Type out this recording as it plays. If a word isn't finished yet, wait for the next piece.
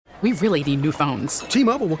We really need new phones.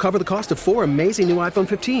 T-Mobile will cover the cost of 4 amazing new iPhone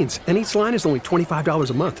 15s, and each line is only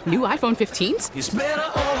 $25 a month. New iPhone 15s? It's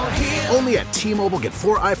better over here. Only at T-Mobile, get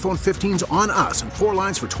 4 iPhone 15s on us and 4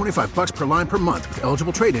 lines for $25 per line per month with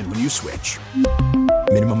eligible trade-in when you switch.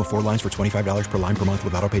 Minimum of 4 lines for $25 per line per month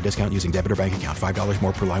with autopay discount using debit or bank account. $5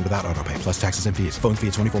 more per line without autopay, plus taxes and fees. Phone fee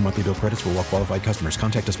at 24 monthly bill credits for well-qualified customers.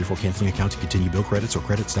 Contact us before canceling account to continue bill credits or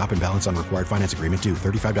credit stop and balance on required finance agreement due.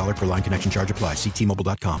 $35 per line connection charge applies. See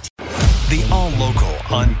T-Mobile.com. The All Local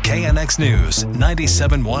on KNX News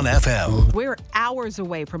 97.1 FM. We're hours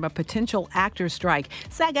away from a potential actors' strike.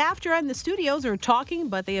 SAG-AFTRA and the studios are talking,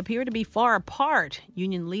 but they appear to be far apart.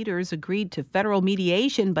 Union leaders agreed to federal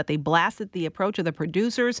mediation, but they blasted the approach of the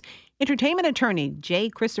producers. Entertainment attorney J.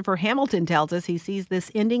 Christopher Hamilton tells us he sees this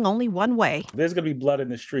ending only one way. There's going to be blood in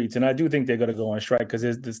the streets, and I do think they're going to go on strike because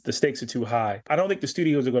the stakes are too high. I don't think the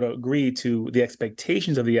studios are going to agree to the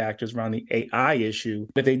expectations of the actors around the AI issue.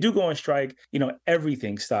 If they do go on strike,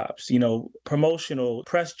 everything stops. Promotional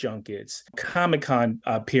press junkets, Comic-Con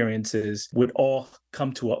appearances would all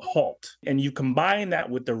come to a halt. And you combine that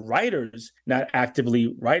with the writers not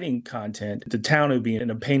actively writing content, the town would be in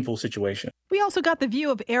a painful situation. We also got the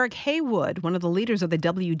view of Eric Haywood, one of the leaders of the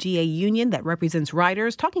WGA union that represents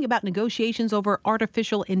writers, talking about negotiations over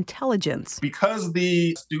artificial intelligence. Because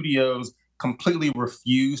the studios completely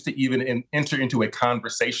refused to even enter into a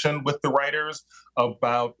conversation with the writers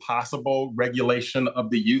about possible regulation of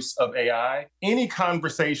the use of AI. Any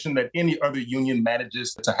conversation that any other union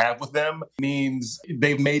manages to have with them means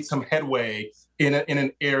they've made some headway in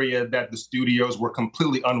an area that the studios were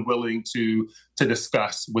completely unwilling to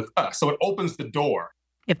discuss with us. So it opens the door.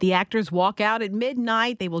 If the actors walk out at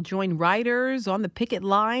midnight, they will join writers on the picket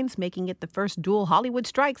lines, making it the first dual Hollywood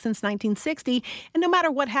strike since 1960. And no matter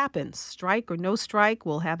what happens, strike or no strike,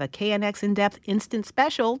 we'll have a KNX In-Depth Instant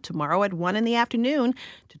Special tomorrow at 1 in the afternoon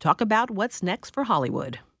to talk about what's next for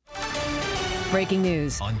Hollywood. Breaking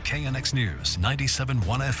news on KNX News 97.1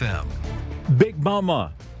 FM. Big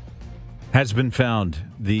Mama has been found.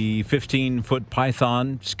 The 15-foot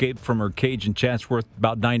python escaped from her cage in Chatsworth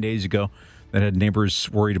about 9 days ago. That had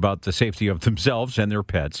neighbors worried about the safety of themselves and their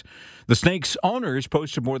pets. The snake's owners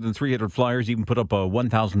posted more than 300 flyers, even put up a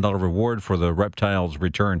 $1,000 reward for the reptile's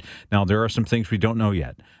return. Now, there are some things we don't know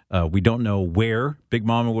yet. We don't know where Big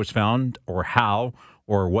Mama was found or how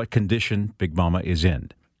or what condition Big Mama is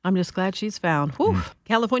in. I'm just glad she's found.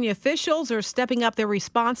 California officials are stepping up their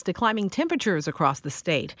response to climbing temperatures across the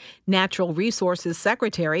state. Natural Resources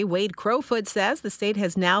Secretary Wade Crowfoot says the state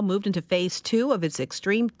has now moved into phase 2 of its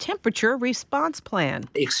extreme temperature response plan.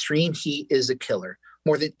 Extreme heat is a killer.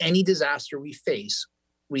 More than any disaster we face,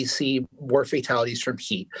 we see more fatalities from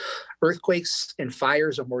heat. Earthquakes and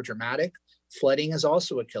fires are more dramatic. Flooding is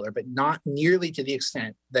also a killer, but not nearly to the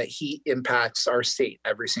extent that heat impacts our state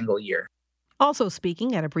every single year. Also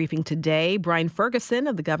speaking at a briefing today, Brian Ferguson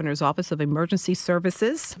of the Governor's Office of Emergency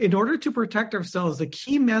Services. In order to protect ourselves, the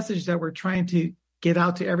key message that we're trying to get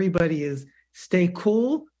out to everybody is stay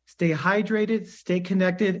cool, stay hydrated, stay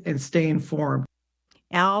connected, and stay informed.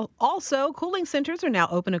 Also, cooling centers are now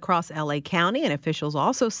open across LA County, and officials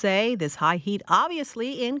also say this high heat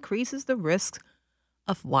obviously increases the risk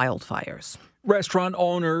of wildfires. Restaurant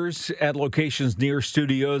owners at locations near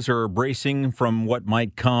studios are bracing from what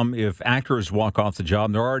might come if actors walk off the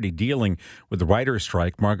job. They're already dealing with the writer's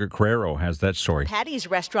strike. Margaret Carrero has that story. Patty's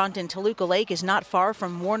restaurant in Toluca Lake is not far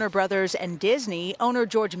from Warner Brothers and Disney. Owner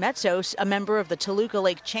George Metzos, a member of the Toluca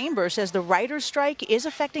Lake Chamber, says the writer's strike is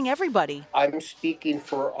affecting everybody. I'm speaking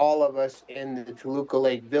for all of us in the Toluca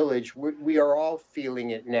Lake Village. We are all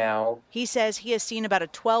feeling it now. He says he has seen about a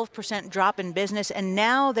 12% drop in business, and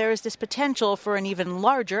now there is this potential for an even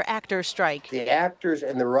larger actors' strike. The actors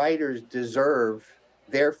and the writers deserve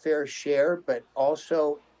their fair share, but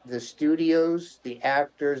also the studios, the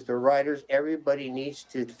actors, the writers, everybody needs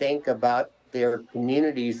to think about their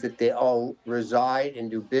communities that they all reside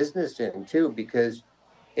and do business in too, because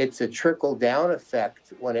it's a trickle-down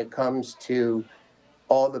effect when it comes to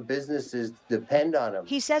all the businesses depend on them.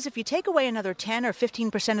 He says if you take away another 10 or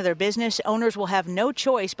 15% of their business, owners will have no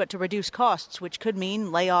choice but to reduce costs, which could mean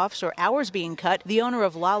layoffs or hours being cut. The owner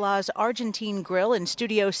of Lala's Argentine Grill in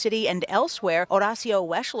Studio City and elsewhere, Horacio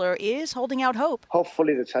Weschler, is holding out hope.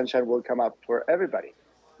 Hopefully the sunshine will come up for everybody.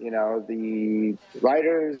 The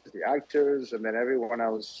writers, the actors, and then everyone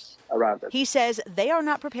else around it. He says they are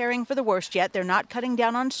not preparing for the worst yet. They're not cutting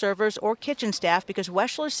down on servers or kitchen staff because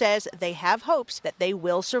Weschler says they have hopes that they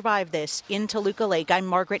will survive this. In Toluca Lake, I'm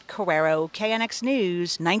Margaret Carrero, KNX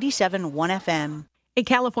News, 97.1 FM. A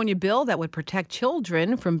California bill that would protect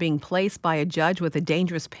children from being placed by a judge with a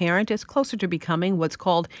dangerous parent is closer to becoming what's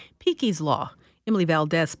called Peaky's Law. Emily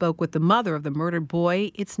Valdez spoke with the mother of the murdered boy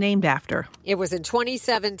it's named after. It was in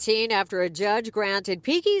 2017 after a judge granted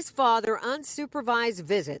Peaky's father unsupervised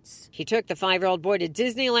visits. He took the 5-year-old boy to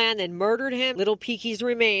Disneyland and murdered him. Little Peaky's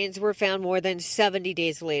remains were found more than 70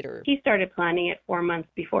 days later. He started planning it 4 months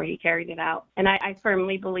before he carried it out. And I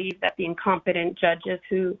firmly believe that the incompetent judges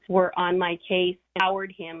who were on my case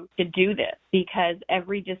empowered him to do this because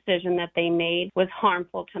every decision that they made was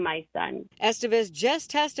harmful to my son. Estevez just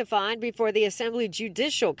testified before the Assembly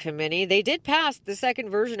Judicial Committee. They did pass the second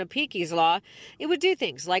version of Peaky's law. It would do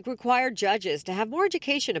things like require judges to have more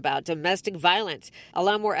education about domestic violence,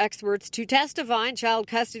 allow more experts to testify in child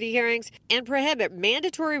custody hearings, and prohibit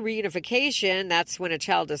mandatory reunification. That's when a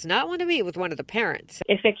child does not want to meet with one of the parents.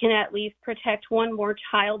 If it can at least protect one more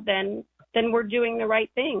child, then we're doing the right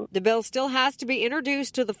thing. The bill still has to be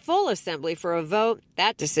introduced to the full assembly for a vote.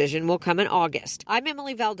 That decision will come in August. I'm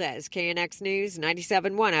Emily Valdez, KNX News,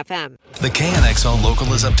 97.1 FM. The KNX All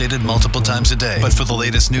Local is updated multiple times a day. But for the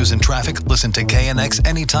latest news and traffic, listen to KNX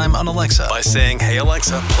anytime on Alexa by saying, "Hey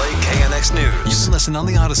Alexa, play KNX News." You can listen on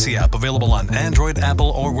the Odyssey app, available on Android,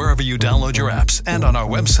 Apple, or wherever you download your apps, and on our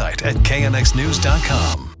website at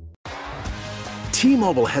knxnews.com.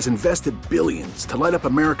 T-Mobile has invested billions to light up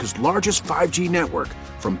America's largest 5G network,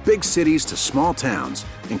 from big cities to small towns,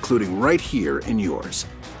 including right here in yours.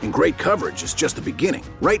 And great coverage is just the beginning.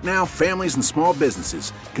 Right now, families and small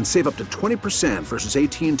businesses can save up to 20% versus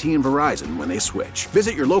AT&T and Verizon when they switch.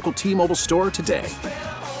 Visit your local T-Mobile store today.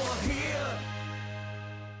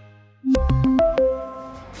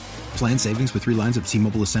 Plan savings with 3 lines of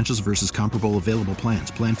T-Mobile Essentials versus comparable available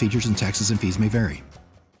plans. Plan features and taxes and fees may vary.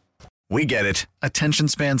 We get it. Attention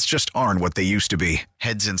spans just aren't what they used to be.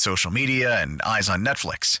 Heads in social media and eyes on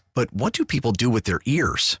Netflix. But what do people do with their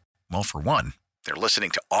ears? Well, for one, they're listening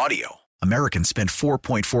to audio. Americans spend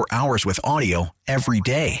 4.4 hours with audio every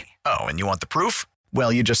day. Oh, and you want the proof?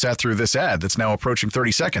 Well, you just sat through this ad that's now approaching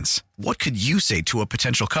 30 seconds. What could you say to a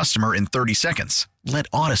potential customer in 30 seconds? Let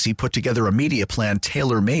Odyssey put together a media plan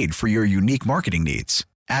tailor-made for your unique marketing needs.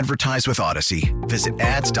 Advertise with Odyssey. Visit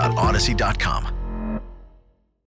ads.odyssey.com.